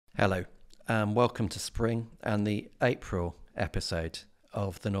Hello, and welcome to spring and the April episode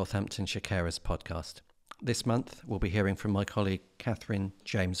of the Northamptonshire Carers podcast. This month we'll be hearing from my colleague Catherine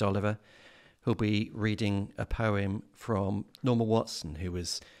James Oliver, who'll be reading a poem from Norma Watson, who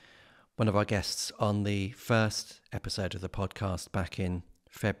was one of our guests on the first episode of the podcast back in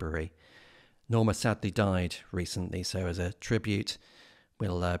February. Norma sadly died recently, so as a tribute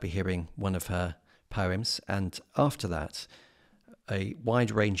we'll be hearing one of her poems, and after that a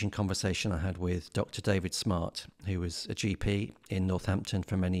wide-ranging conversation I had with Dr. David Smart, who was a GP in Northampton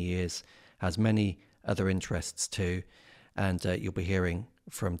for many years, has many other interests too, and you'll be hearing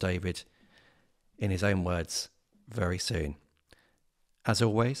from David in his own words very soon. As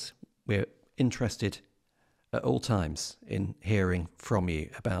always, we're interested at all times in hearing from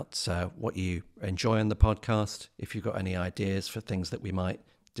you about what you enjoy on the podcast, if you've got any ideas for things that we might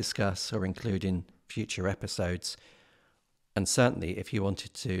discuss or include in future episodes. And certainly, if you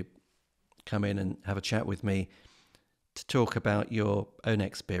wanted to come in and have a chat with me to talk about your own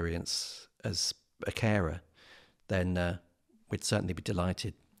experience as a carer, then we'd certainly be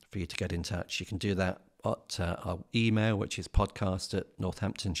delighted for you to get in touch. You can do that at our email, which is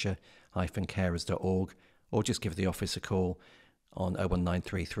podcast@northamptonshire-carers.org, or just give the office a call on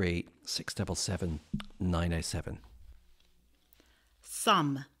 01933 677 907.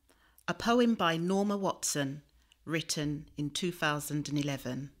 Some, a poem by Norma Watson, written in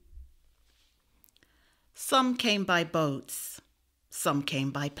 2011. Some came by boats, some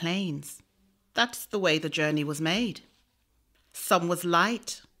came by planes. That's the way the journey was made. Some was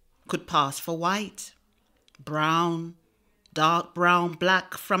light, could pass for white, brown, dark brown,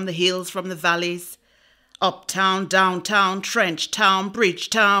 black, from the hills, from the valleys, uptown, downtown, trench town, bridge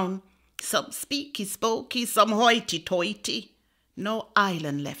town. Some speaky, spokey, some hoity-toity, no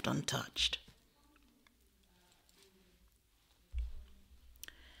island left untouched.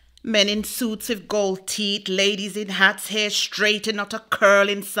 Men in suits with gold teeth, ladies in hats, hair straight and not a curl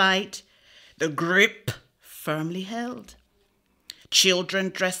in sight. The grip firmly held. Children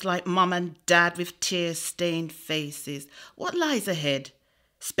dressed like mum and dad with tear-stained faces. What lies ahead?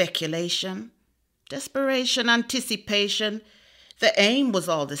 Speculation, desperation, anticipation. The aim was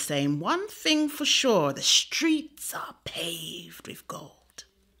all the same. One thing for sure, the streets are paved with gold.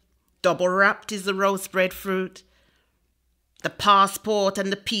 Double wrapped is the roast bread fruit. The passport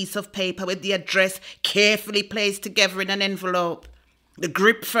and the piece of paper with the address carefully placed together in an envelope. The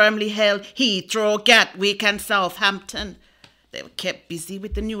grip firmly held Heathrow, Gatwick and Southampton. They were kept busy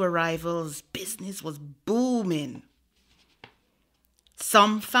with the new arrivals. Business was booming.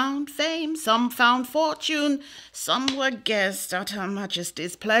 Some found fame, some found fortune, some were guests at Her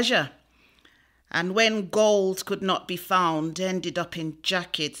Majesty's pleasure. And when gold could not be found, ended up in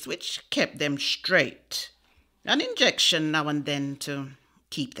jackets which kept them straight. An injection now and then to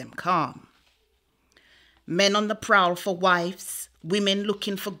keep them calm. Men on the prowl for wives, women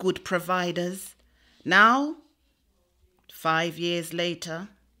looking for good providers. Now, 5 years later,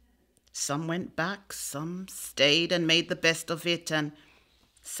 some went back, some stayed and made the best of it, and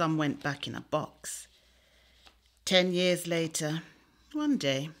some went back in a box. 10 years later, one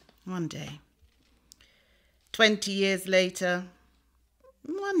day. 20 years later,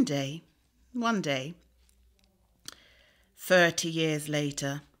 one day. 30 years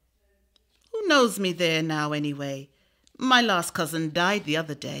later. Who knows me there now anyway? My last cousin died the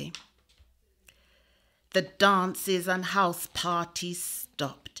other day. The dances and house parties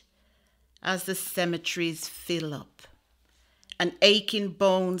stopped as the cemeteries fill up. And aching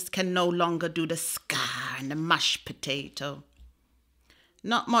bones can no longer do the scar and the mashed potato.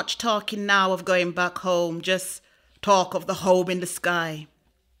 Not much talking now of going back home, just talk of the home in the sky.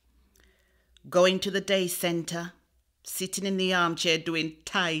 Going to the day centre, sitting in the armchair doing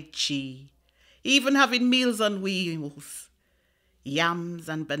Tai Chi, even having meals on wheels. Yams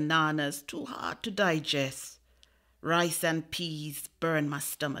and bananas, too hard to digest. Rice and peas burn my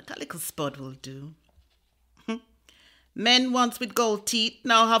stomach, a little spud will do. Men once with gold teeth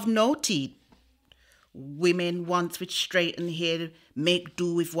now have no teeth. Women once with straightened hair make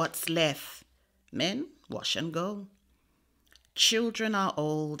do with what's left. Men wash and go. Children are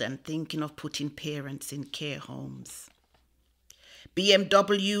old and thinking of putting parents in care homes.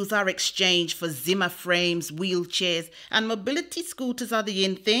 BMWs are exchanged for Zimmer frames, wheelchairs, and mobility scooters are the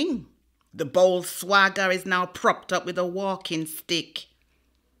in thing. The bold swagger is now propped up with a walking stick.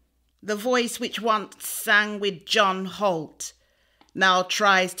 The voice which once sang with John Holt now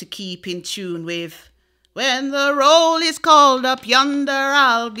tries to keep in tune with "When the roll is called up yonder,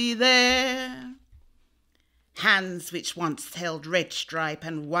 I'll be there." Hands which once held red stripe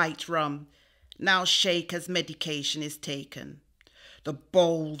and white rum now shake as medication is taken. The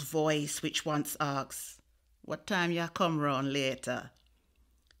bold voice which once asks, "What time ya come round later?"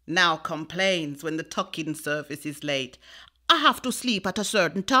 now complains when the tucking service is late. "I have to sleep at a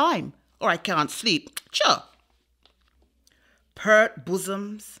certain time, or I can't sleep." Sure. Pert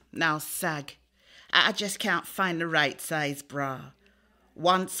bosoms now sag. I just can't find the right size bra.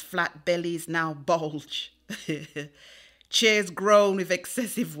 Once flat bellies now bulge. Chairs groan with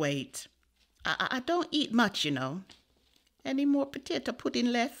excessive weight. I don't eat much, you know. Any more potato pudding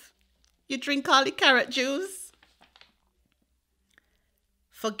left? You drink all the carrot juice?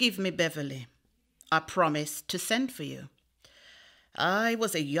 Forgive me, Beverly. I promised to send for you. I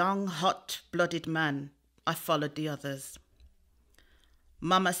was a young, hot-blooded man. I followed the others.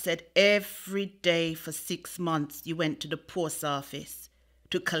 Mama said every day for 6 months you went to the post office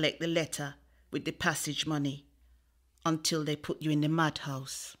to collect the letter with the passage money until they put you in the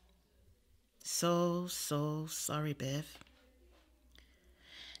madhouse. So sorry, Bev.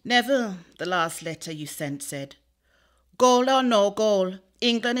 Neville, the last letter you sent said, "Gold or no gold,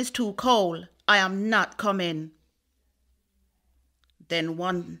 England is too cold. I am not coming." Then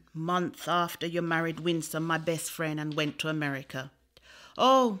 1 month after you married Winston, my best friend, and went to America.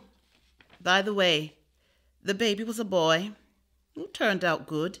 Oh, by the way, the baby was a boy who turned out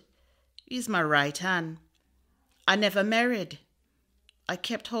good. He's my right hand. I never married. I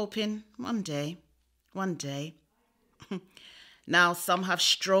kept hoping one day. Now some have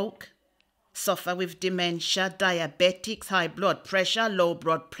stroke, suffer with dementia, diabetics, high blood pressure, low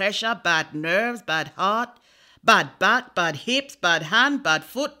blood pressure, bad nerves, bad heart, bad back, bad hips, bad hand, bad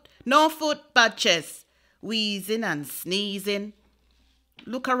foot, no foot, bad chest, wheezing and sneezing.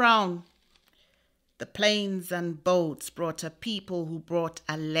 Look around. The planes and boats brought a people who brought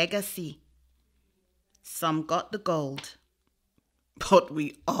a legacy. Some got the gold, but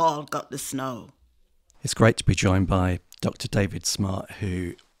we all got the snow. It's great to be joined by Dr. David Smart,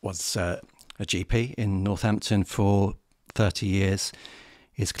 who was a GP in Northampton for 30 years.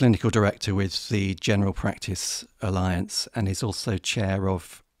 He's clinical director with the General Practice Alliance, and he's also chair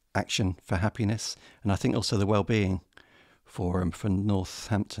of Action for Happiness, and I think also the Wellbeing Forum for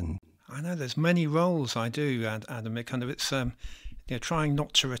Northampton. I know there's many roles I do, Adam. It's trying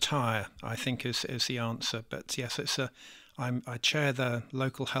not to retire, I think is the answer. But yes, I chair the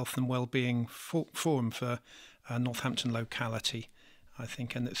local health and wellbeing forum for Northampton locality, I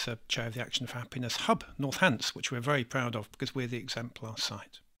think, and it's a chair of the Action for Happiness Hub Northants, which we're very proud of because we're the exemplar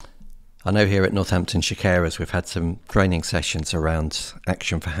site. I know here at Northamptonshire Carers we've had some training sessions around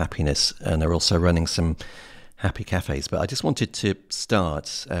Action for Happiness, and they're also running some happy cafes. But I just wanted to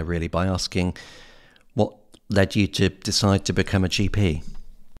start really by asking what led you to decide to become a GP?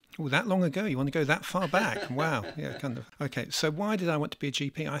 Oh, that long ago? You want to go that far back? Wow. Yeah, kind of. Okay, so why did I want to be a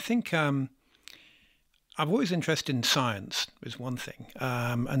GP? I think I'm always interested in science, is one thing.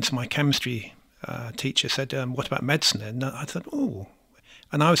 And so my chemistry teacher said, what about medicine? And I thought, oh.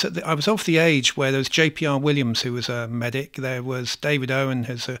 And I was of the age where there was J.P.R. Williams, who was a medic. There was David Owen,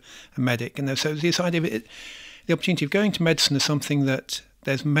 who's a medic. And so this idea of the opportunity of going to medicine is something that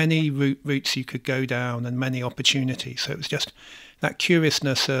there's many routes you could go down and many opportunities. So it was just that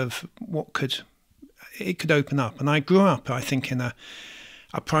curiousness of what could open up. And I grew up, I think, in a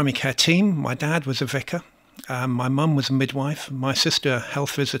primary care team. My dad was a vicar. My mum was a midwife, my sister a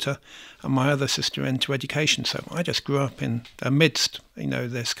health visitor, and my other sister into education. So I just grew up in amidst,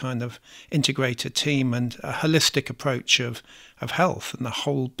 this kind of integrated team and a holistic approach of health and the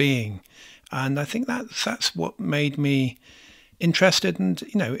whole being. And I think that's what made me interested. And,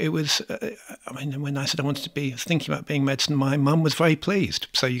 it was, when I said I wanted to be thinking about being medicine, my mum was very pleased.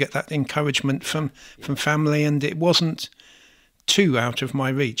 So you get that encouragement from family, and it wasn't too out of my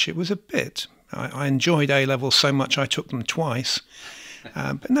reach. It was a bit. I enjoyed A-levels so much I took them twice.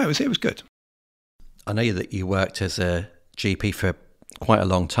 But no, it was good. I know that you worked as a GP for quite a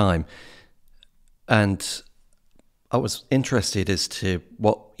long time, and I was interested as to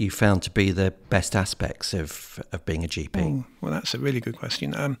what you found to be the best aspects of being a GP. Oh, well, that's a really good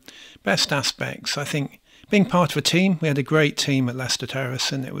question. Best aspects, I think, being part of a team. We had a great team at Leicester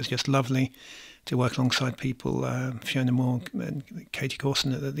Terrace, and it was just lovely to work alongside people, Fiona Moore and Katie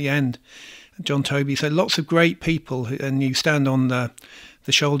Corson at the end, John Toby. So lots of great people, and you stand on the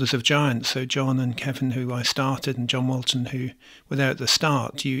shoulders of giants. So John and Kevin, who I started, and John Walton, who were there at the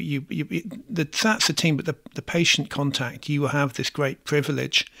start. That's a team, but the patient contact, you have this great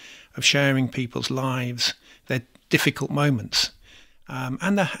privilege of sharing people's lives, their difficult moments,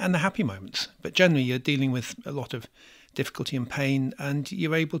 and the happy moments. But generally, you're dealing with a lot of difficulty and pain, and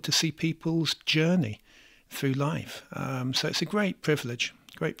you're able to see people's journey through life. So it's a great privilege.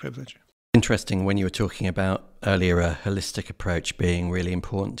 Interesting when you were talking about earlier a holistic approach being really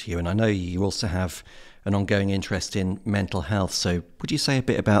important to you, and I know you also have an ongoing interest in mental health. So would you say a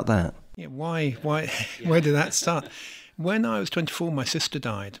bit about that? Yeah, why, where did that start? When I was 24, my sister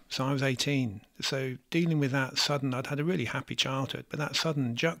died, so I was 18. So dealing with that sudden, I'd had a really happy childhood, but that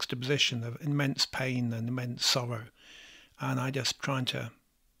sudden juxtaposition of immense pain and immense sorrow, and I just trying to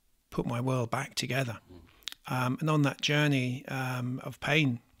put my world back together. And on that journey of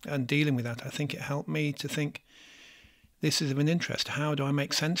pain and dealing with that, I think it helped me to think, this is of an interest. How do I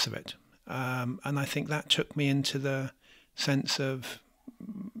make sense of it? And I think that took me into the sense of,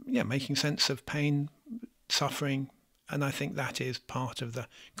 making sense of pain, suffering, and I think that is part of the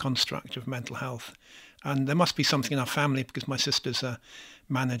construct of mental health. And there must be something in our family, because my sister's a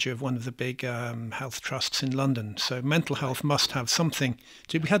manager of one of the big health trusts in London. So mental health must have something.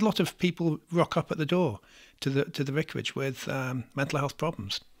 We had a lot of people rock up at the door to the vicarage with mental health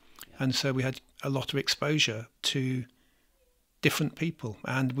problems. And so we had a lot of exposure to different people,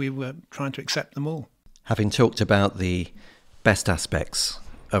 and we were trying to accept them all. Having talked about the best aspects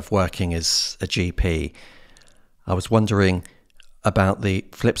of working as a GP, I was wondering about the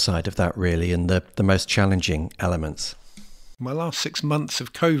flip side of that, really, and the most challenging elements. My last 6 months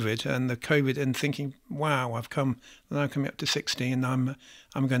of COVID and thinking, wow, I'm coming up to 60, and I'm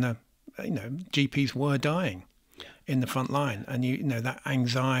going to, GPs were dying in the front line, and that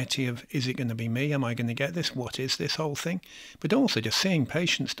anxiety of, is it going to be me? Am I going to get this? What is this whole thing? But also just seeing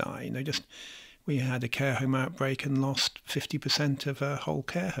patients die. We had a care home outbreak and lost 50% of a whole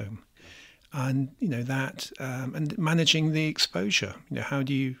care home, and and managing the exposure. How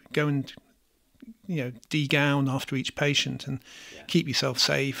do you go and de-gown after each patient and keep yourself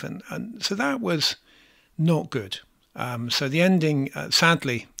safe, and so that was not good. So the ending,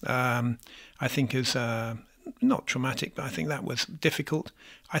 sadly, I think is not traumatic, but I think that was difficult.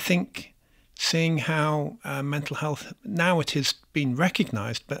 I think seeing how mental health, now it has been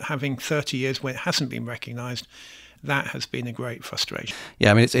recognised, but having 30 years where it hasn't been recognised, that has been a great frustration.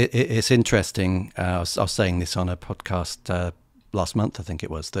 Yeah, I mean, it's interesting. I was saying this on a podcast last month, I think it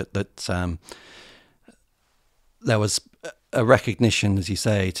was, that there was a recognition, as you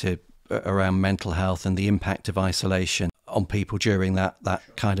say, around mental health and the impact of isolation on people during that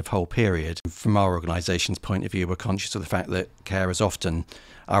kind of whole period. From our organisation's point of view, we're conscious of the fact that carers often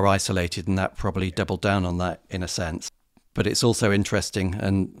are isolated, and that probably doubled down on that in a sense. But it's also interesting,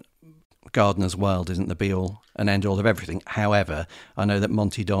 and Gardner's world isn't the be-all and end-all of everything. However, I know that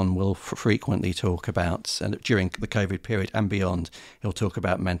Monty Don will frequently talk about, and during the COVID period and beyond, he'll talk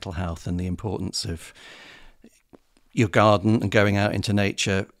about mental health and the importance of your garden and going out into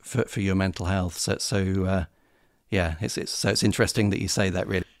nature for your mental health. So it's interesting that you say that,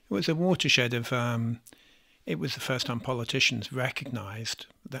 really. It was a watershed of, it was the first time politicians recognised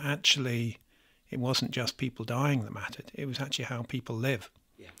that actually it wasn't just people dying that mattered, it was actually how people live.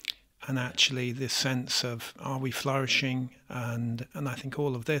 Yeah. And actually this sense of, are we flourishing, and I think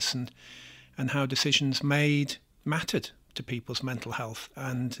all of this and how decisions made mattered to people's mental health,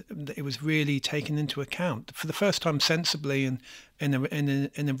 and it was really taken into account for the first time sensibly and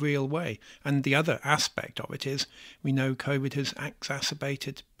in a real way. And the other aspect of it is, we know COVID has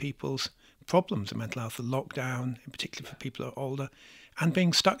exacerbated people's problems of mental health, the lockdown, in particular for people who are older, and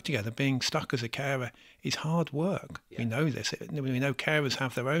being stuck together, being stuck as a carer is hard work. Yeah. We know this. We know carers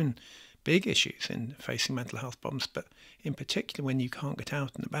have their own big issues in facing mental health problems, but in particular when you can't get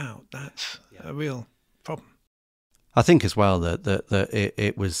out and about, that's a real problem. I think as well that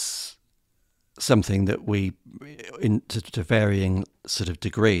it was something that we, to varying sort of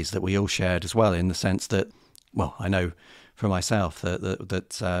degrees, that we all shared as well, in the sense that, well, I know for myself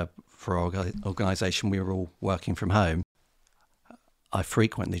that for our organisation we were all working from home. I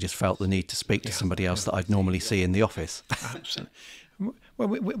frequently just felt the need to speak to somebody else that I'd normally see in the office. Absolutely. Well,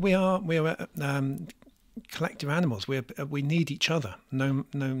 we are collective animals. We need each other. No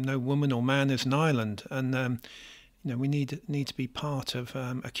woman or man is an island, and we need to be part of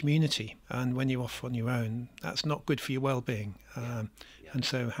a community. And when you're off on your own, that's not good for your well-being. And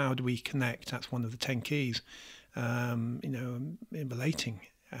so, how do we connect? That's one of the 10 keys. In relating,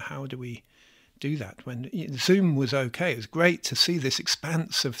 how do we do that? When Zoom was okay, it was great to see this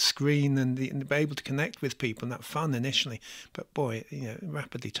expanse of screen and be able to connect with people, and that fun initially. But boy,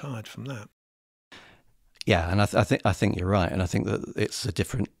 rapidly tired from that. Yeah, and I think you're right, and I think that it's a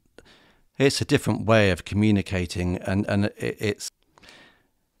different way of communicating, and it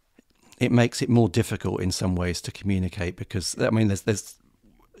makes it more difficult in some ways to communicate, because I mean there's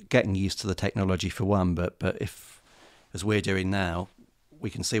getting used to the technology for one, but if, as we're doing now, we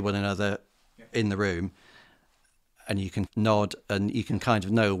can see one another in the room, and you can nod and you can kind of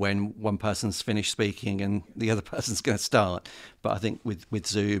know when one person's finished speaking and the other person's going to start. But I think with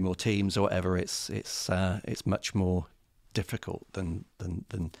Zoom or Teams or whatever, it's much more difficult than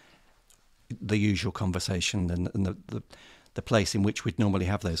the usual conversation and the place in which we'd normally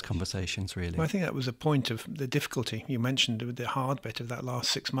have those conversations, really. Well, I think that was a point of the difficulty you mentioned with the hard bit of that last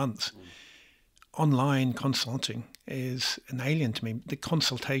 6 months. Online consulting is an alien to me. The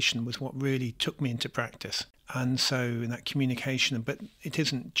consultation was what really took me into practice. And so in that communication, but it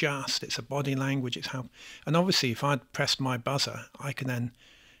isn't just, it's a body language, it's how, and obviously if I'd pressed my buzzer, I could then,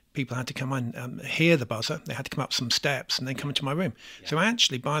 people had to come in, hear the buzzer, they had to come up some steps and then come into my room. Yeah. So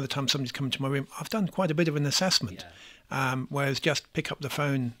actually by the time somebody's come into my room, I've done quite a bit of an assessment. Yeah. Whereas just pick up the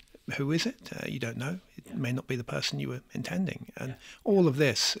phone, who is it? You don't know. It may not be the person you were intending. And all of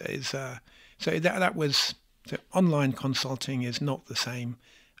this is, so that was, so online consulting is not the same,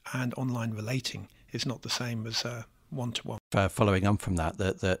 and online relating is not the same as one-to-one. Following on from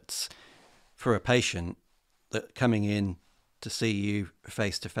that for a patient that coming in to see you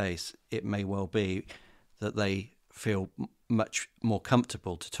face to face, it may well be that they feel much more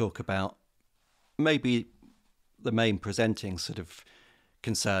comfortable to talk about maybe the main presenting sort of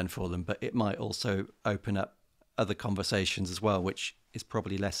concern for them, but it might also open up other conversations as well, which is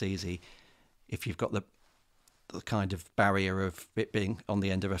probably less easy if you've got the kind of barrier of it being on the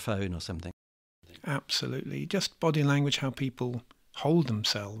end of a phone or something. Absolutely. Just body language, how people hold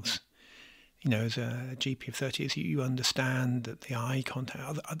themselves. You know, as a GP of 30 years, you understand that the eye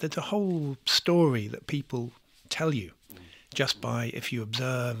contact, there's a whole story that people tell you just by if you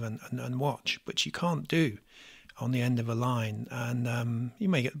observe and watch, which you can't do on the end of a line. And you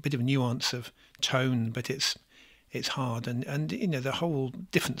may get a bit of nuance of tone, but it's hard. And you know, the whole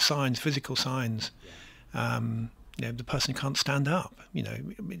different signs, physical signs. You know, the person can't stand up, you know,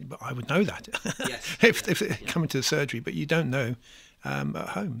 but I would know that if they come into the surgery, but you don't know at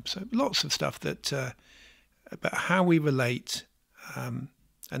home. So lots of stuff that about how we relate and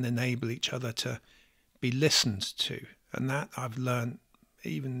enable each other to be listened to. And that I've learned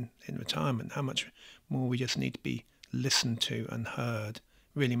even in retirement, how much more we just need to be listened to and heard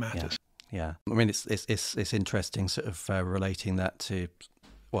really matters. Yeah. I mean, it's interesting sort of relating that to,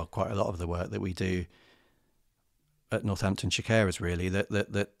 well, quite a lot of the work that we do at Northamptonshire Carers, really, that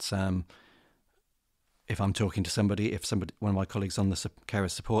if I'm talking to somebody, one of my colleagues on the carer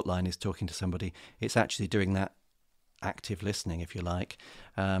support line is talking to somebody, it's actually doing that active listening, if you like,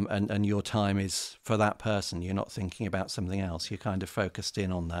 and your time is for that person. You're not thinking about something else. You're kind of focused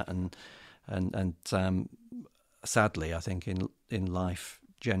in on that, and sadly, I think in life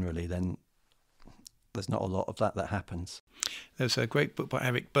generally, then there's not a lot of that happens. There's a great book by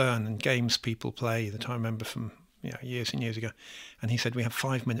Eric Byrne and Games People Play that I remember from years and years ago, and he said we have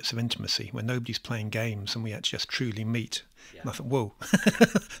 5 minutes of intimacy where nobody's playing games and we actually just truly meet. And I thought, whoa,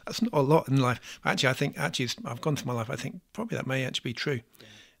 that's not a lot in life. But actually, I think I've gone through my life, I think probably that may actually be true.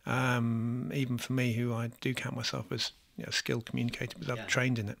 Even for me, who I do count myself as a skilled communicator because I've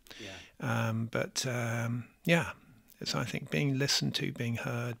trained in it. It's, I think, being listened to, being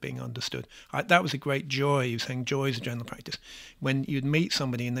heard, being understood. That was a great joy. You were saying joy is a general practice. When you'd meet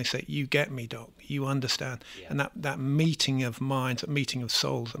somebody and they say, you get me, doc, you understand. And that meeting of minds, that meeting of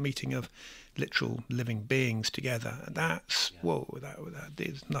souls, that meeting of literal living beings together, that's, whoa, that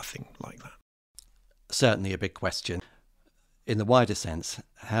is nothing like that. Certainly a big question. In the wider sense,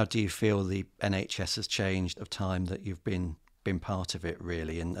 how do you feel the NHS has changed of time that you've been part of it,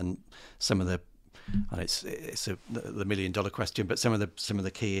 really, and some of the, it's the $1 million question, but some of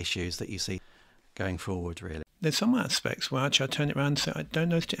the key issues that you see going forward, really. There's some aspects where actually I turn it around and say I don't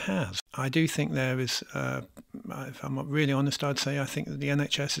know that it has. I do think there is, if I'm really honest, I'd say I think that the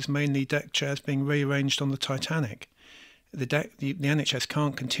NHS is mainly deck chairs being rearranged on the Titanic. The NHS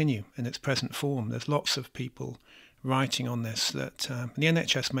can't continue in its present form. There's lots of people writing on this that the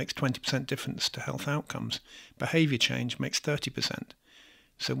NHS makes 20% difference to health outcomes. Behaviour change makes 30%.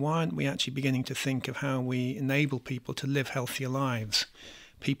 So why aren't we actually beginning to think of how we enable people to live healthier lives?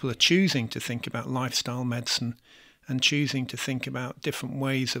 People are choosing to think about lifestyle medicine and choosing to think about different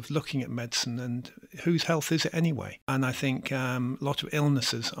ways of looking at medicine and whose health is it anyway? And I think a lot of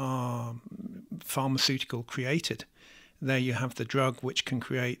illnesses are pharmaceutical created. There you have the drug which can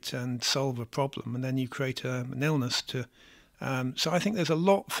create and solve a problem, and then you create an illness to... So I think there's a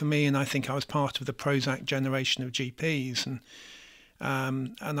lot for me, and I think I was part of the Prozac generation of GPs,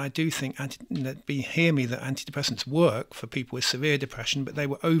 and I do think, hear me, that antidepressants work for people with severe depression, but they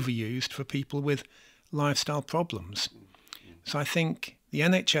were overused for people with lifestyle problems. So I think the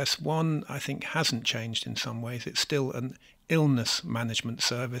NHS, I think hasn't changed in some ways. It's still an illness management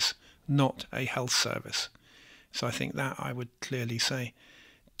service, not a health service. So I think that I would clearly say.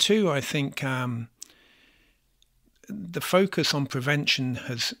 Two, I think the focus on prevention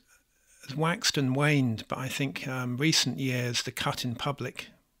has waxed and waned, but I think recent years, the cut in public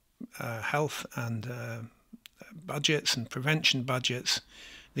health and budgets and prevention budgets,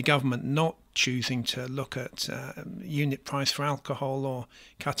 the government not choosing to look at unit price for alcohol or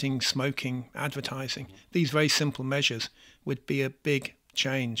cutting smoking advertising, these very simple measures would be a big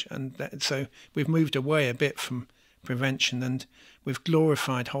change. And so we've moved away a bit from prevention, and we've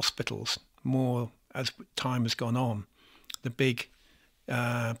glorified hospitals more as time has gone on. The big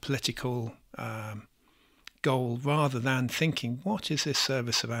political goal, rather than thinking, what is this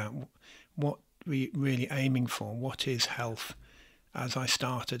service about? What we really aiming for? What is health? As I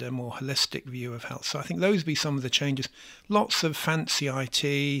started, a more holistic view of health. So I think those would be some of the changes. Lots of fancy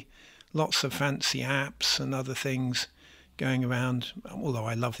IT, lots of fancy apps and other things going around, although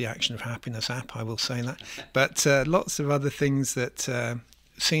I love the Action of Happiness app, I will say that. But lots of other things that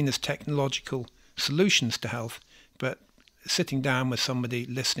seen as technological solutions to health, but sitting down with somebody,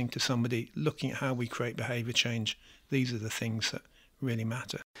 listening to somebody, looking at how we create behaviour change, these are the things that really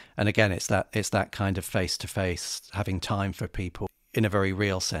matter. And again, it's that kind of face-to-face, having time for people in a very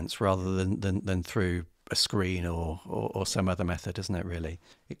real sense, rather than through a screen or some other method, isn't it, really?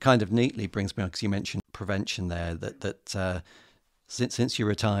 It kind of neatly brings me on, because you mentioned prevention there, that since you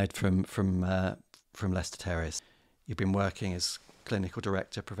retired from Leicester Terrace, you've been working as Clinical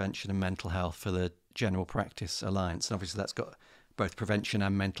Director, Prevention and Mental Health for the General Practice Alliance. And obviously that's got both prevention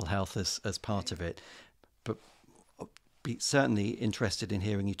and mental health as part of it. But I'd be certainly interested in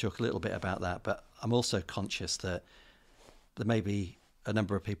hearing you talk a little bit about that. But I'm also conscious that there may be a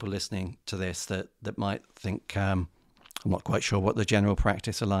number of people listening to this that might think, I'm not quite sure what the General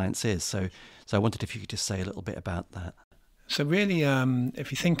Practice Alliance is. So I wondered if you could just say a little bit about that. So really,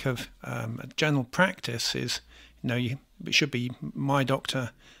 if you think of a general practice is, it should be my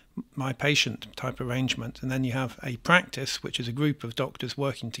doctor, my patient type arrangement. And then you have a practice, which is a group of doctors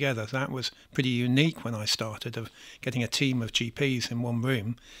working together. So that was pretty unique when I started, of getting a team of GPs in one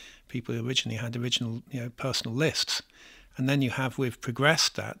room, people who originally had personal lists. And then we've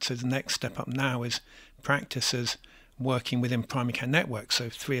progressed that. So the next step up now is practices working within primary care networks. So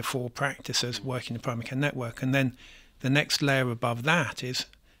 3 or 4 practices working in the primary care network. And then the next layer above that is,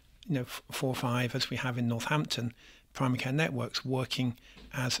 4 or 5, as we have in Northampton, primary care networks working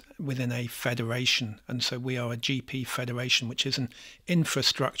as within a federation. And so we are a GP federation, which is an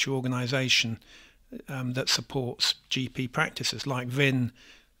infrastructure organisation that supports GP practices, like VIN,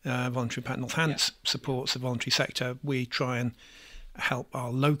 Voluntary Practice Northants supports the voluntary sector. We try and help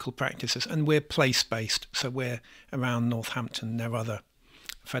our local practices, and we're place-based, so we're around Northampton. There are other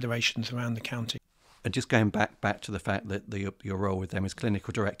federations around the county. And just going back to the fact that your role with them is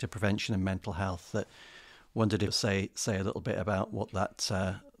Clinical Director, Prevention and Mental Health, that wondered if say a little bit about what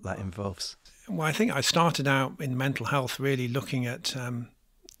that involves. Well, I think I started out in mental health really looking at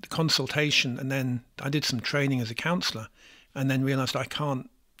the consultation, and then I did some training as a counsellor, and then realised I can't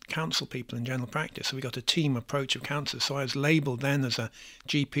counsel people in general practice. So we got a team approach of counsellors. So I was labelled then as a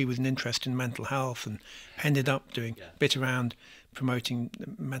GP with an interest in mental health, and ended up doing a bit around promoting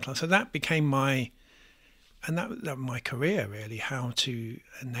mental health. So that became my career, really, how to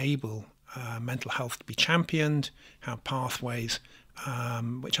enable mental health to be championed, how pathways,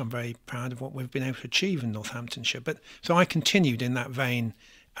 which I'm very proud of what we've been able to achieve in Northamptonshire. But so I continued in that vein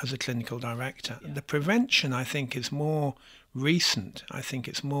as a clinical director. The prevention, I think, is more recent. I think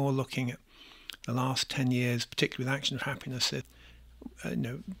it's more looking at the last 10 years, particularly with Action of Happiness,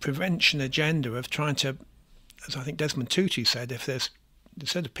 prevention agenda of trying to, as I think Desmond Tutu said,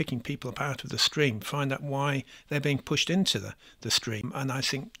 instead of picking people up out of the stream, find out why they're being pushed into the stream. And I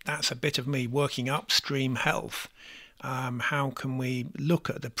think that's a bit of me working upstream health. How can we look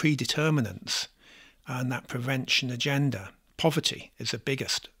at the predeterminants and that prevention agenda? Poverty is the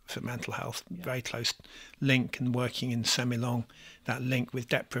biggest for mental health, very close link, and working in semi-long, that link with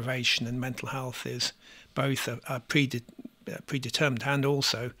deprivation and mental health is both a predetermined and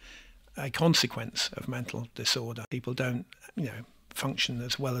also a consequence of mental disorder. People don't, function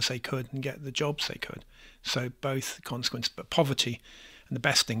as well as they could and get the jobs they could. So both consequence, but poverty, and the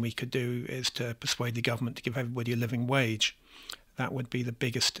best thing we could do is to persuade the government to give everybody a living wage. That would be the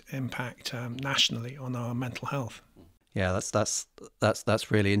biggest impact nationally on our mental health. Yeah,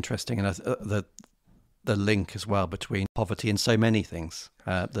 that's really interesting, and the link as well between poverty and so many things,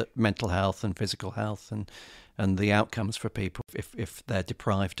 that mental health and physical health, and the outcomes for people if they're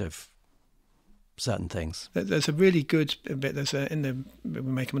deprived of certain things. There's a really good bit. We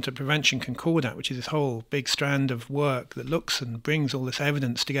make them into Prevention Concordat, which is this whole big strand of work that looks and brings all this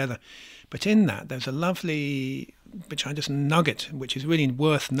evidence together. But in that, there's a lovely, which I just nugget, which is really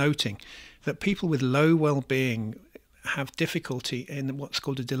worth noting, that people with low well-being have difficulty in what's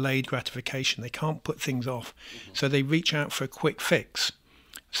called a delayed gratification. They can't put things off, so they reach out for a quick fix.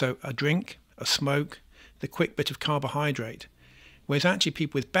 So a drink, a smoke, the quick bit of carbohydrate. Whereas actually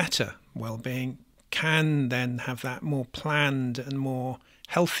people with better well-being can then have that more planned and more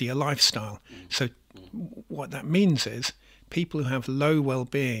healthier lifestyle. So what that means is people who have low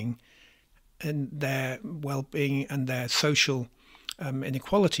well-being and their well-being and their social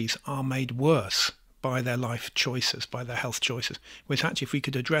inequalities are made worse by their life choices, by their health choices. Whereas actually if we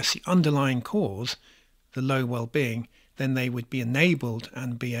could address the underlying cause, the low well-being, then they would be enabled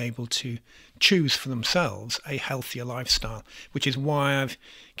and be able to choose for themselves a healthier lifestyle, which is why I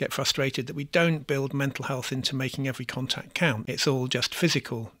get frustrated that we don't build mental health into making every contact count. It's all just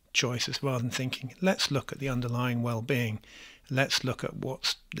physical choices rather than thinking, let's look at the underlying well-being. Let's look at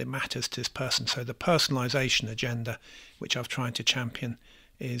what matters to this person. So the personalisation agenda, which I've tried to champion,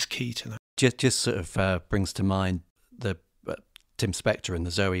 is key to that. Just sort of brings to mind the Tim Spector and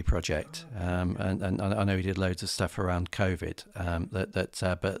the Zoe project, and I know he did loads of stuff around COVID.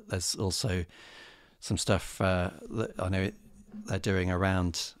 But there's also some stuff that I know they're doing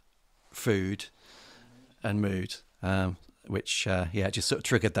around food and mood, which just sort of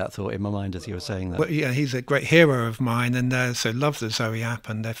triggered that thought in my mind as you were saying that. Well, yeah, he's a great hero of mine, and so love the Zoe app.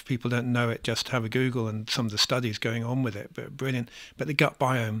 And if people don't know it, just have a Google and some of the studies going on with it. But brilliant. But the gut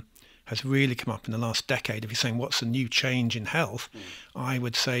biome has really come up in the last decade. If you're saying what's a new change in health, I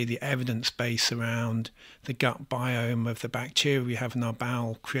would say the evidence base around the gut biome of the bacteria we have in our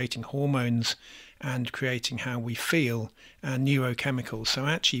bowel creating hormones and creating how we feel and neurochemicals. So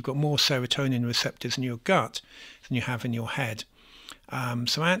actually you've got more serotonin receptors in your gut than you have in your head.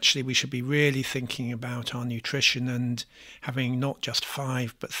 So actually we should be really thinking about our nutrition and having not just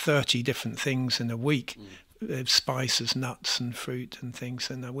 5 but 30 different things in a week. Spices, nuts and fruit and things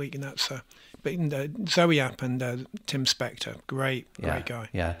in a week, and that's but in the Zoe app and Tim Spector, great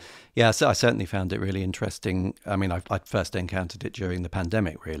guy. So I certainly found it really interesting. I mean, I first encountered it during the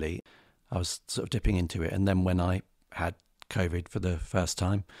pandemic. Really, I was sort of dipping into it, and then when I had COVID for the first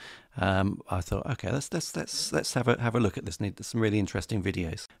time, I thought, okay, let's have a look at this. There's some really interesting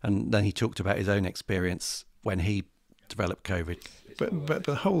videos, and then he talked about his own experience when he developed COVID. But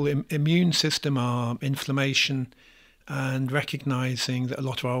the whole immune system, our inflammation, and recognising that a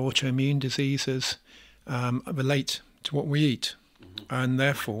lot of our autoimmune diseases relate to what we eat. And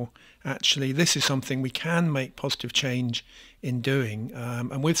therefore, actually, this is something we can make positive change in doing.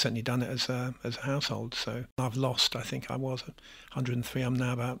 And we've certainly done it as a household. So I've lost, I think I was at 103, I'm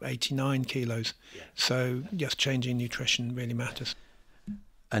now about 89 kilos. Yeah. So just changing nutrition really matters.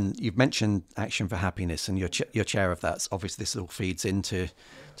 And you've mentioned Action for Happiness, and you're chair of that. So obviously, this all feeds into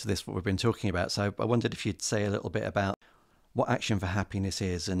this what we've been talking about. So I wondered if you'd say a little bit about what Action for Happiness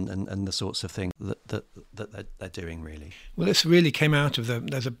is and the sorts of things that they're doing, really. Well, this really came out of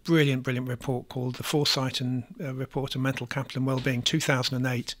there's a brilliant report called the Foresight and Report on Mental Capital and Wellbeing,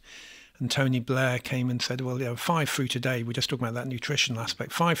 2008. And Tony Blair came and said, well, 5 fruit a day. We're just talking about that nutritional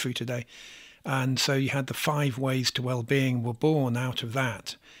aspect, 5 fruit a day. And so you had the 5 ways to well-being were born out of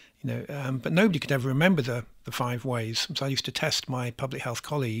that, but nobody could ever remember the 5 ways. So I used to test my public health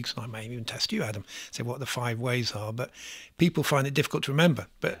colleagues, and I may even test you, Adam, say what the 5 ways are, but people find it difficult to remember.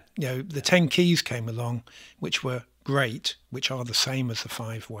 But, the 10 keys came along, which were great, which are the same as the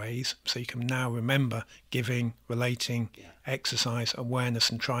 5 ways. So you can now remember giving, relating, exercise, awareness,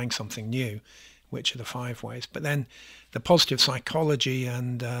 and trying something new, which are the 5 ways. But then the positive psychology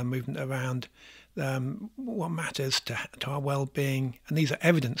and movement around what matters to our well-being, and these are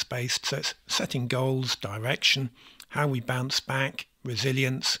evidence-based, so it's setting goals, direction, how we bounce back,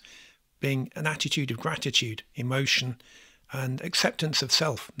 resilience, being an attitude of gratitude, emotion, and acceptance of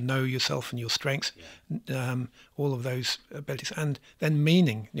self, know yourself and your strengths, all of those abilities, and then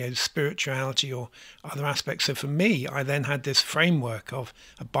meaning, spirituality or other aspects. So for me, I then had this framework of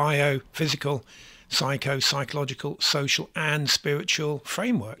a bio, physical, psychological, social and spiritual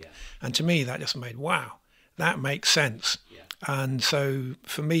framework. Yeah. And to me, that just made, wow, that makes sense. Yeah. And so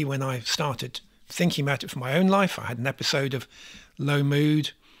for me, when I started thinking about it for my own life, I had an episode of low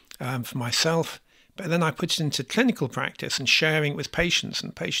mood for myself, but then I put it into clinical practice and sharing it with patients,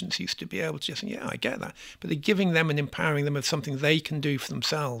 and patients used to be able to just say, I get that. But they're giving them and empowering them of something they can do for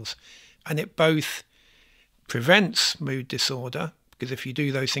themselves. And it both prevents mood disorder, because if you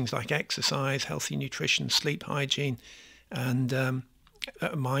do those things like exercise, healthy nutrition, sleep hygiene, and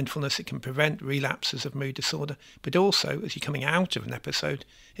mindfulness. It can prevent relapses of mood disorder, but also as you're coming out of an episode,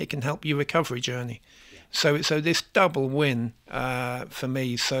 it can help your recovery journey. So this double win for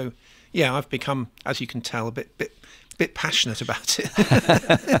me. So yeah, I've become, as you can tell, a bit passionate about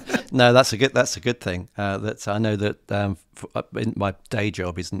it. No, that's a good thing. That I know that in my day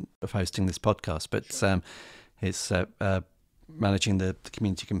job isn't of hosting this podcast, but it's managing the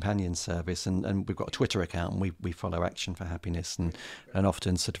community companion service, and we've got a Twitter account, and we follow Action for Happiness and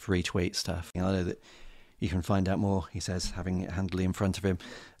often sort of retweet stuff. I know that you can find out more, he says, having it handily in front of him.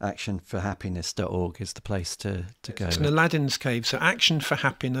 Actionforhappiness.org is the place to go. It's an Aladdin's Cave, so Action for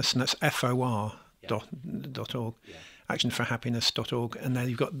Happiness, and that's FOR.org. Yeah. actionforhappiness.org, and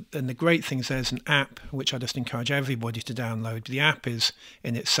then the great thing is there's an app which I just encourage everybody to download. The app is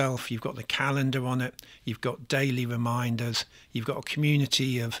in itself, you've got the calendar on it, you've got daily reminders, you've got a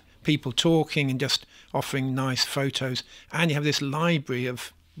community of people talking and just offering nice photos, and you have this library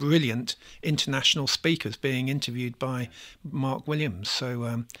of brilliant international speakers being interviewed by Mark Williams.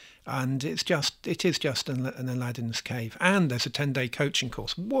 So and it is just an Aladdin's Cave, and there's a 10-day coaching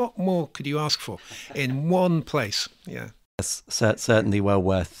course. What more could you ask for in one place? Yeah, it's certainly well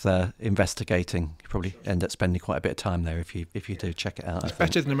worth investigating. You probably end up spending quite a bit of time there if you do check it out. It's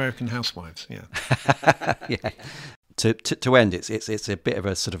better than American Housewives. Yeah. Yeah. To end, it's a bit of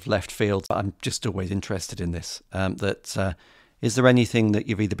a sort of left field. I'm just always interested in this. Is there anything that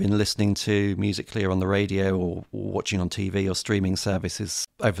you've either been listening to musically or on the radio or watching on TV or streaming services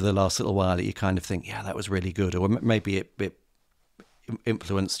over the last little while that you kind of think, yeah, that was really good, or maybe it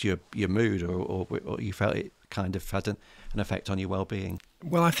influenced your mood, or you felt it kind of had an effect on your well-being?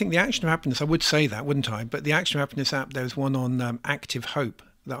 Well, I think the Action of Happiness, I would say that, wouldn't I? But the Action of Happiness app, there was one on Active Hope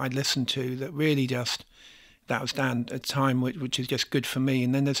that I'd listened to that really just... that was down a time which is just good for me.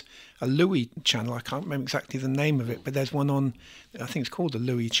 And then there's a Louis channel. I can't remember exactly the name of it, but there's one on, I think it's called the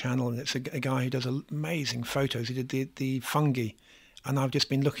Louis channel, and it's a guy who does amazing photos. He did the fungi, and I've just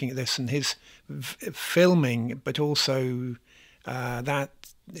been looking at this and his filming, but also that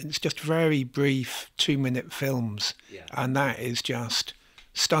it's just very brief 2-minute films, and that is just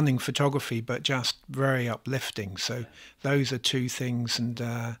stunning photography, but just very uplifting. So those are two things, and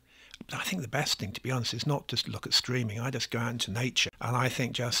I think the best thing, to be honest, is not just look at streaming. I just go out into nature, and I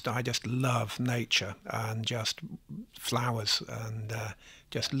just love nature and just flowers and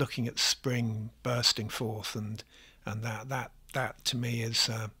just looking at spring bursting forth, and that to me is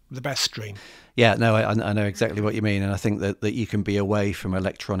the best stream. Yeah, no, I know exactly what you mean, and I think that you can be away from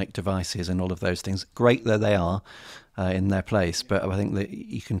electronic devices and all of those things. Great that they are in their place, but I think that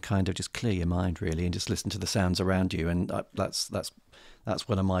you can kind of just clear your mind really and just listen to the sounds around you, and that's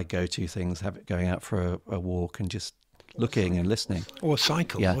one of my go-to things, going out for a walk and just looking and listening. Or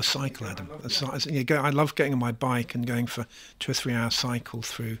cycle, Adam. I love getting on my bike and going for 2 or 3 hour cycle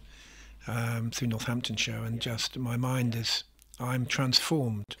through Northamptonshire, and just my mind I'm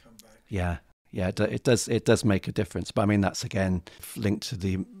transformed. Yeah, it does make a difference. But I mean, that's again linked to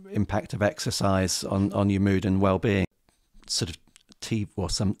the impact of exercise on your mood and well-being. Sort of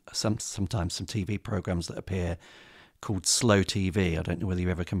sometimes some TV programs that appear called slow TV. I don't know whether you've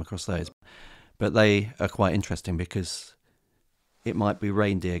ever come across those, but they are quite interesting because it might be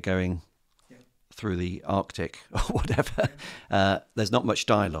reindeer going through the Arctic or whatever. There's not much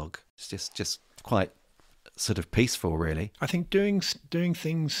dialogue. It's just quite sort of peaceful, really. I think doing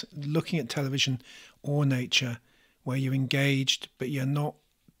things, looking at television or nature, where you're engaged but you're not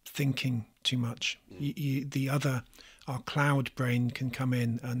thinking too much. Our cloud brain can come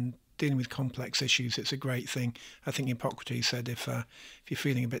in, and dealing with complex issues, it's a great thing. I think Hippocrates said if you're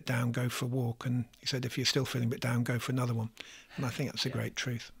feeling a bit down, go for a walk, and he said if you're still feeling a bit down, go for another one. And I think that's a great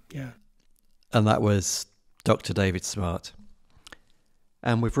truth. Yeah. And that was Dr. David Smart.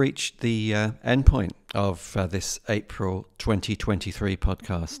 And we've reached the end point of this April 2023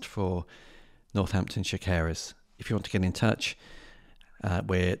 podcast for Northamptonshire Carers. If you want to get in touch,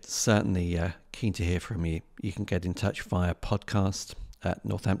 we're certainly keen to hear from you. You can get in touch via podcast at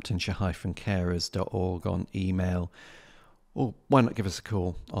northamptonshire-carers.org, on email, or why not give us a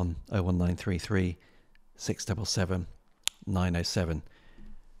call on 01933 677 907.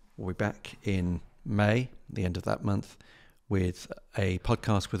 We'll be back in May, the end of that month, with a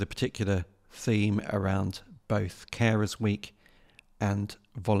podcast with a particular theme around both Carers Week and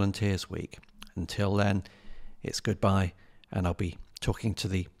Volunteers Week. Until then, it's goodbye, and I'll be talking to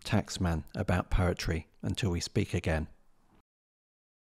the taxman about poetry until we speak again.